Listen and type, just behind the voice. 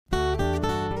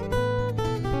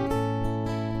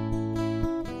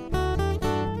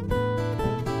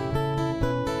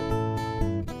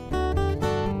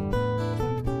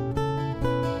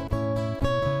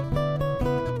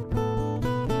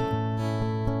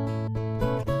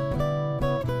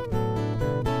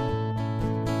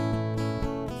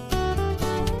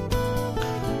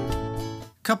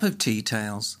Cup of tea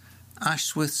tales,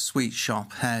 Ashworth Sweet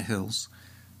Shop, Hare Hills,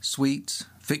 sweets,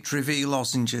 Victory V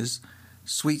lozenges,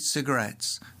 sweet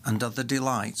cigarettes and other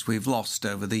delights we've lost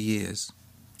over the years.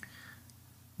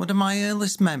 One of my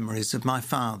earliest memories of my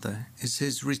father is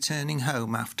his returning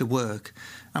home after work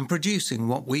and producing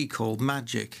what we called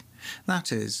magic.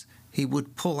 That is, he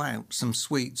would pull out some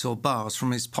sweets or bars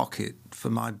from his pocket for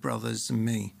my brothers and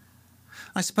me.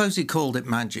 I suppose he called it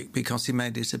magic because he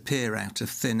made it appear out of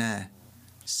thin air.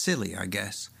 Silly, I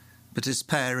guess, but as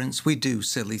parents we do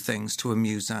silly things to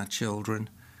amuse our children.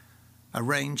 A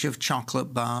range of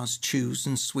chocolate bars, chews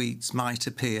and sweets might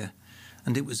appear,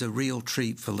 and it was a real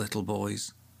treat for little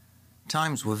boys.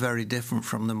 Times were very different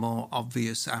from the more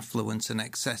obvious affluence and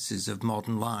excesses of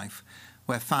modern life,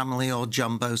 where family or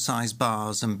jumbo-sized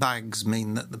bars and bags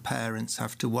mean that the parents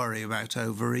have to worry about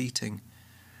overeating.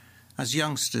 As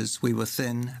youngsters, we were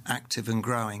thin, active and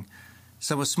growing,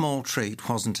 so a small treat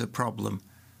wasn't a problem,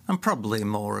 and probably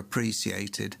more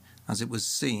appreciated, as it was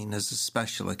seen as a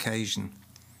special occasion.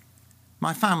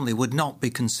 My family would not be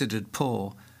considered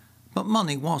poor, but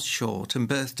money was short and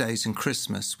birthdays and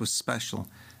Christmas was special,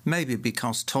 maybe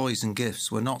because toys and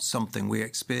gifts were not something we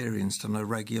experienced on a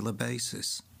regular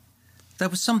basis. There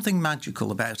was something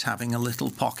magical about having a little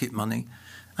pocket money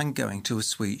and going to a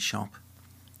sweet shop.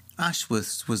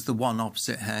 Ashworth's was the one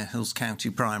opposite Hare Hills County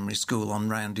Primary School on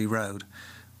Roundy Road,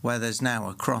 where there's now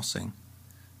a crossing.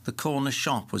 The corner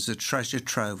shop was a treasure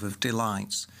trove of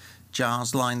delights.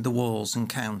 Jars lined the walls and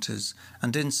counters,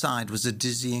 and inside was a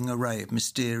dizzying array of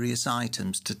mysterious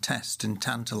items to test and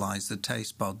tantalise the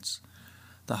taste buds.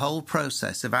 The whole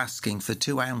process of asking for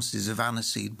 2 ounces of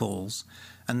aniseed balls,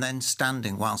 and then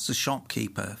standing whilst the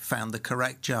shopkeeper found the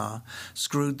correct jar,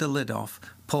 screwed the lid off,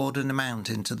 poured an amount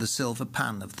into the silver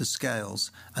pan of the scales,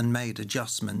 and made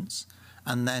adjustments,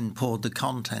 and then poured the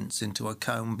contents into a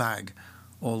comb bag,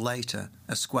 or later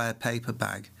a square paper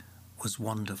bag, was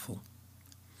wonderful.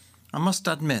 I must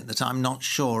admit that I'm not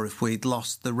sure if we'd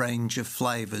lost the range of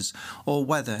flavours or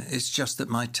whether it's just that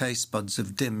my taste buds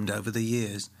have dimmed over the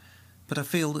years, but I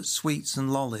feel that sweets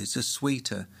and lollies are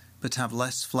sweeter but have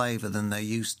less flavour than they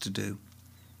used to do.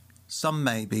 Some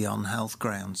may be on health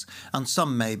grounds, and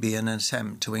some may be an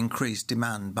attempt to increase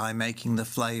demand by making the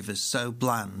flavours so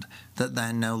bland that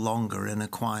they're no longer an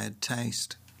acquired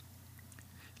taste.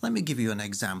 Let me give you an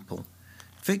example.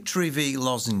 Victory V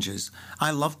lozenges. I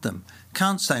loved them.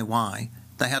 Can't say why.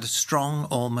 They had a strong,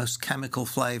 almost chemical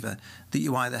flavour that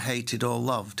you either hated or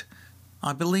loved.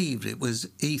 I believed it was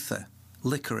ether,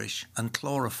 licorice and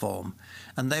chloroform,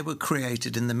 and they were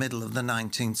created in the middle of the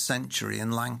 19th century in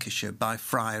Lancashire by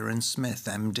Fryer and Smith,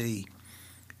 MD.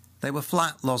 They were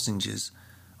flat lozenges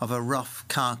of a rough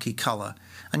khaki colour,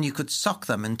 and you could suck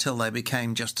them until they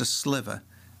became just a sliver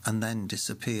and then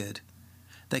disappeared.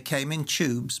 They came in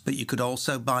tubes, but you could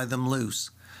also buy them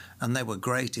loose, and they were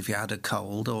great if you had a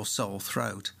cold or sore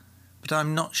throat. But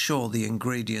I'm not sure the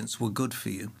ingredients were good for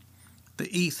you. The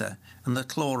ether and the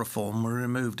chloroform were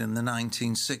removed in the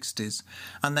 1960s,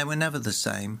 and they were never the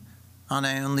same, and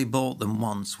I only bought them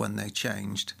once when they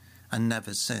changed, and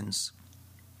never since.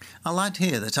 I'll add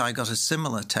here that I got a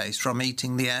similar taste from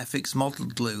eating the Airfix model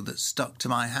glue that stuck to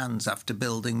my hands after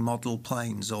building model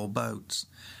planes or boats.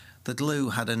 The glue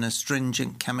had an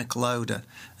astringent chemical odour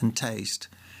and taste,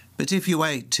 but if you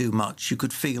ate too much you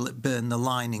could feel it burn the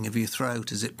lining of your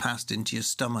throat as it passed into your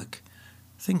stomach.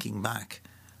 Thinking back,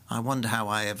 I wonder how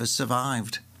I ever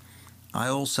survived. I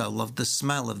also loved the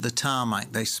smell of the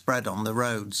tarmac they spread on the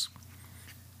roads.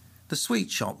 The sweet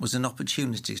shop was an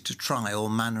opportunity to try all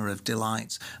manner of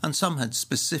delights, and some had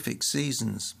specific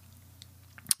seasons.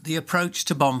 The approach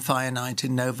to bonfire night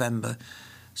in November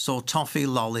saw toffee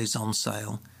lollies on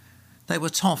sale. They were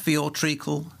toffee or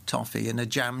treacle toffee in a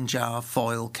jam jar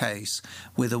foil case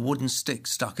with a wooden stick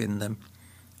stuck in them.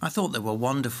 I thought they were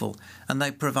wonderful, and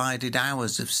they provided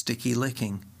hours of sticky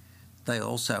licking. They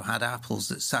also had apples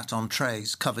that sat on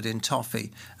trays covered in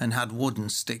toffee and had wooden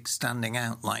sticks standing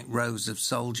out like rows of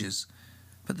soldiers.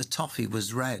 But the toffee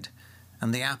was red,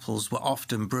 and the apples were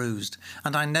often bruised,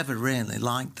 and I never really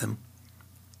liked them.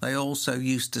 They also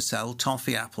used to sell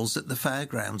toffee apples at the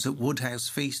fairgrounds at Woodhouse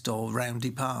Feast or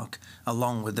Roundy Park,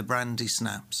 along with the brandy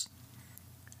snaps.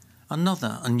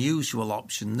 Another unusual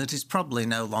option that is probably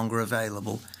no longer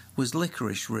available was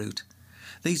licorice root.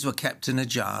 These were kept in a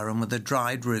jar and were the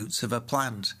dried roots of a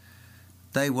plant.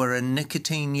 They were a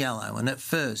nicotine yellow and at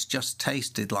first just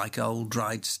tasted like old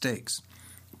dried sticks.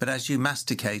 But as you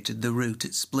masticated the root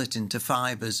it split into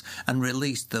fibres and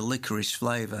released the licorice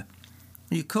flavour.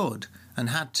 You could, and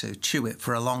had to, chew it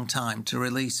for a long time to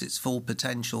release its full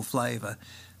potential flavour,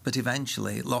 but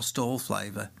eventually it lost all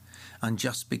flavour and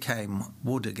just became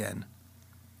wood again.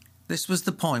 This was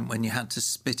the point when you had to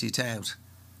spit it out.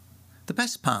 The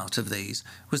best part of these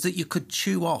was that you could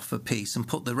chew off a piece and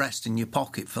put the rest in your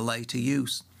pocket for later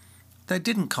use. They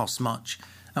didn't cost much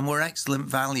and were excellent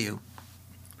value.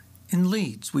 In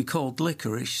Leeds we called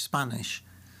licorice Spanish.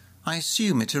 I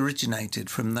assume it originated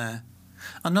from there.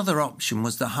 Another option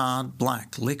was the hard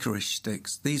black licorice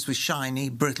sticks. These were shiny,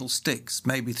 brittle sticks,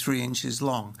 maybe 3 inches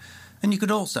long, and you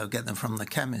could also get them from the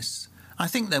chemists. I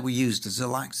think they were used as a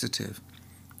laxative,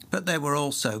 but they were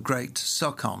also great to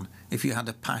suck on if you had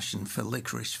a passion for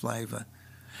licorice flavour.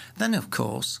 Then, of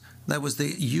course, there was the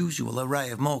usual array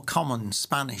of more common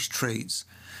Spanish treats.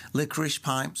 Licorice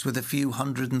pipes with a few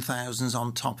hundred and thousands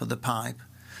on top of the pipe,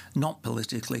 not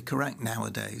politically correct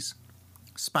nowadays.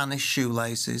 Spanish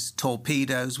shoelaces,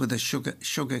 torpedoes with a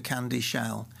sugar candy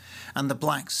shell, and the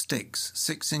black sticks,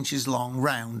 6 inches long,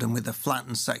 round and with a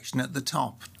flattened section at the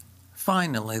top.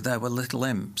 Finally, there were little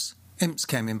imps. Imps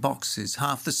came in boxes,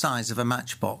 half the size of a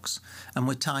matchbox, and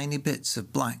were tiny bits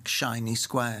of black, shiny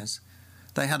squares.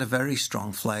 They had a very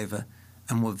strong flavour,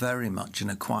 and were very much an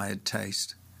acquired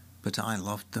taste, but I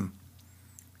loved them.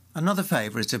 Another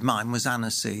favourite of mine was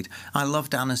aniseed. I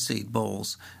loved aniseed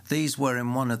balls. These were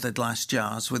in one of the glass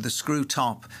jars with a screw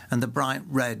top, and the bright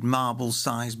red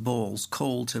marble-sized balls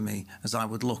called to me as I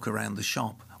would look around the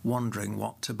shop, wondering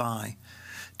what to buy.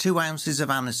 2 ounces of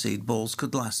aniseed balls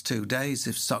could last 2 days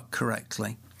if sucked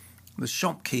correctly. The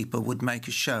shopkeeper would make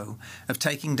a show of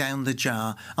taking down the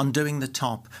jar, undoing the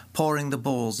top, pouring the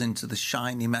balls into the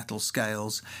shiny metal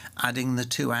scales, adding the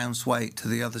 2-ounce weight to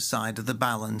the other side of the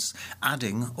balance,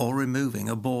 adding or removing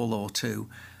a ball or two,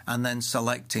 and then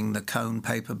selecting the cone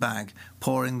paper bag,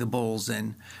 pouring the balls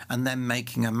in, and then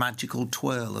making a magical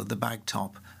twirl of the bag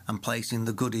top and placing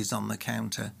the goodies on the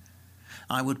counter.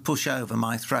 I would push over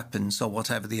my threepence or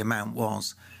whatever the amount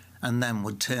was, and then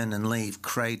would turn and leave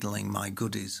cradling my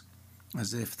goodies,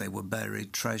 as if they were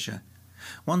buried treasure.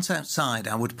 Once outside,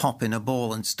 I would pop in a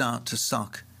ball and start to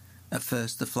suck. At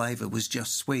first the flavour was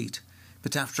just sweet,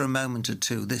 but after a moment or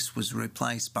two this was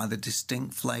replaced by the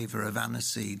distinct flavour of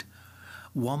aniseed.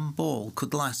 1 ball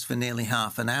could last for nearly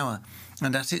half an hour,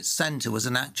 and at its centre was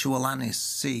an actual anise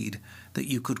seed that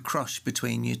you could crush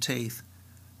between your teeth.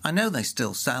 I know they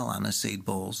still sell aniseed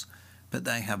balls, but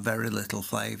they have very little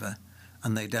flavour,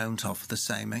 and they don't offer the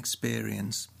same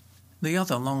experience. The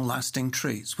other long-lasting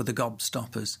treats were the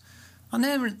gobstoppers. I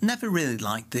never really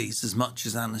liked these as much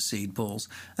as aniseed balls,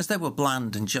 as they were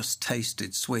bland and just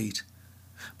tasted sweet.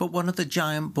 But one of the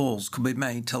giant balls could be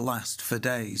made to last for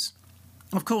days.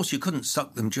 Of course, you couldn't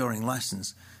suck them during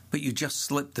lessons, but you just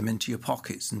slipped them into your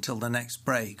pockets until the next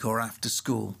break or after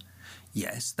school.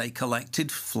 Yes, they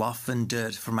collected fluff and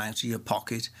dirt from out of your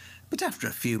pocket, but after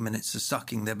a few minutes of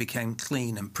sucking they became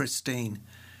clean and pristine.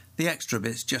 The extra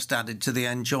bits just added to the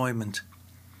enjoyment.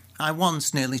 I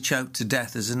once nearly choked to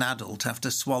death as an adult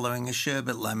after swallowing a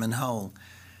sherbet lemon whole,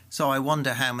 so I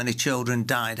wonder how many children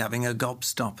died having a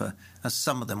gobstopper, as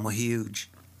some of them were huge.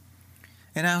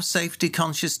 In our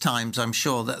safety-conscious times, I'm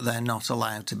sure that they're not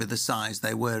allowed to be the size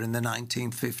they were in the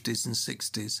 1950s and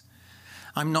 60s.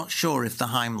 I'm not sure if the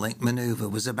Heimlich manoeuvre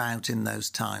was about in those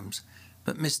times,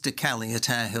 but Mr. Kelly at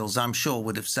Hare Hills I'm sure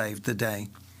would have saved the day.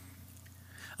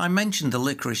 I mentioned the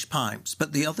licorice pipes,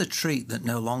 but the other treat that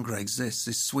no longer exists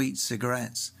is sweet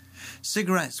cigarettes.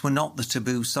 Cigarettes were not the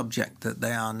taboo subject that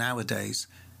they are nowadays,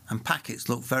 and packets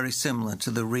looked very similar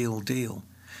to the real deal.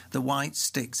 The white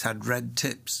sticks had red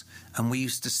tips, and we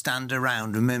used to stand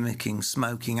around mimicking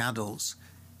smoking adults.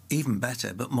 Even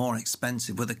better, but more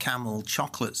expensive, were the Camel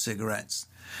chocolate cigarettes.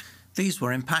 These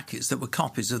were in packets that were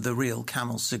copies of the real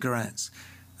Camel cigarettes,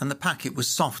 and the packet was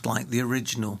soft like the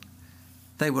original.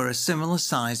 They were a similar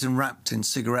size and wrapped in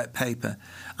cigarette paper,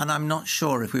 and I'm not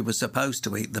sure if we were supposed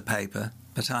to eat the paper,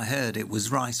 but I heard it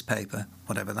was rice paper,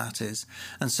 whatever that is,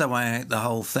 and so I ate the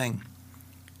whole thing.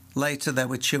 Later there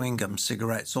were chewing gum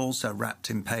cigarettes also wrapped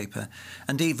in paper,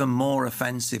 and even more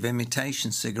offensive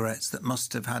imitation cigarettes that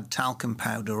must have had talcum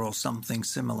powder or something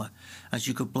similar, as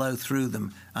you could blow through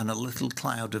them and a little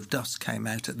cloud of dust came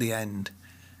out at the end.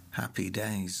 Happy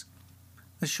days.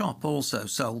 The shop also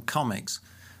sold comics,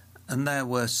 and there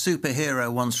were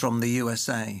superhero ones from the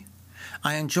USA.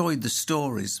 I enjoyed the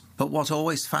stories, but what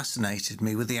always fascinated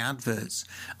me were the adverts.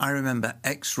 I remember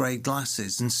X-ray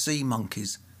glasses and sea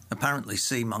monkeys. Apparently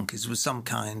sea monkeys were some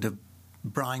kind of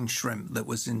brine shrimp that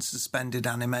was in suspended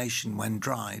animation when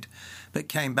dried, but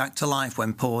came back to life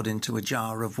when poured into a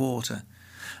jar of water.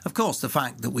 Of course, the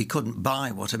fact that we couldn't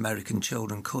buy what American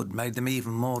children could made them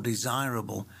even more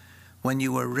desirable. When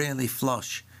you were really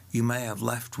flush, you may have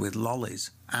left with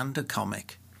lollies and a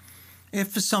comic.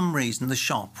 If for some reason the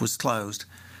shop was closed,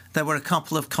 there were a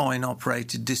couple of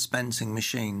coin-operated dispensing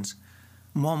machines.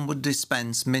 One would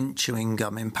dispense mint chewing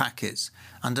gum in packets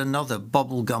and another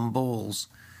bubble gum balls.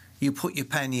 You put your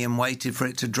penny and waited for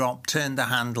it to drop, turned the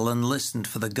handle and listened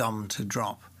for the gum to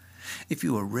drop. If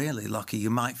you were really lucky, you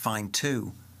might find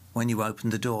two when you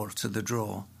opened the door to the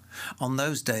drawer. On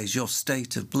those days, your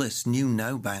state of bliss knew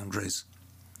no boundaries.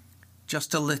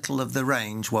 Just a little of the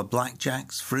range were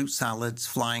blackjacks, fruit salads,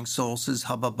 flying saucers,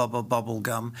 hubba bubba bubble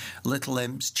gum, little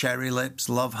imps, cherry lips,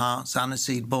 love hearts,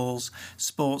 aniseed balls,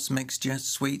 sports mixture,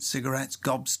 sweet cigarettes,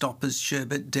 gobstoppers,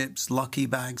 sherbet dips, lucky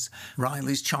bags,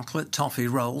 Riley's chocolate toffee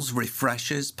rolls,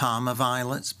 refreshers, Parma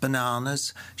violets,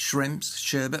 bananas, shrimps,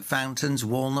 sherbet fountains,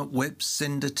 walnut whips,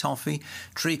 cinder toffee,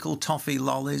 treacle toffee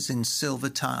lollies in silver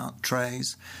tart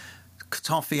trays,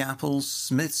 toffee apples,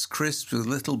 Smith's crisps with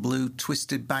little blue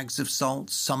twisted bags of salt,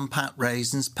 sun-pat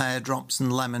raisins, pear drops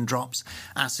and lemon drops,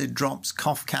 acid drops,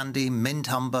 cough candy, mint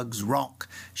humbugs, rock,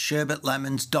 sherbet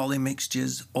lemons, dolly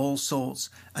mixtures, all sorts,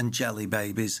 and jelly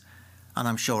babies. And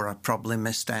I'm sure I probably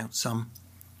missed out some.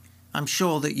 I'm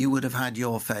sure that you would have had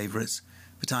your favourites,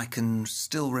 but I can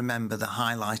still remember the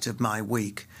highlight of my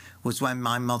week was when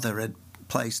my mother had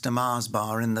placed a Mars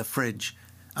bar in the fridge,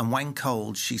 and when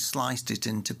cold she sliced it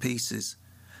into pieces.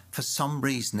 For some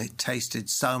reason it tasted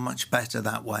so much better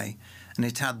that way, and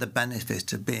it had the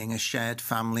benefit of being a shared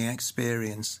family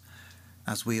experience,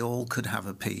 as we all could have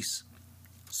a piece.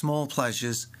 Small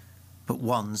pleasures, but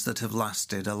ones that have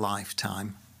lasted a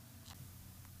lifetime.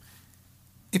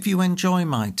 If you enjoy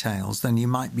my tales, then you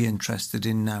might be interested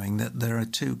in knowing that there are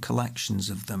two collections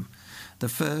of them. The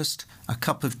first, A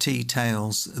Cup of Tea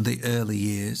Tales, The Early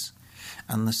Years,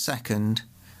 and the second,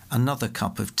 Another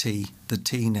Cup of Tea, The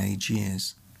Teenage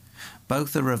Years.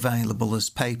 Both are available as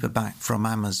paperback from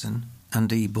Amazon and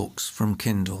ebooks from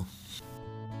Kindle.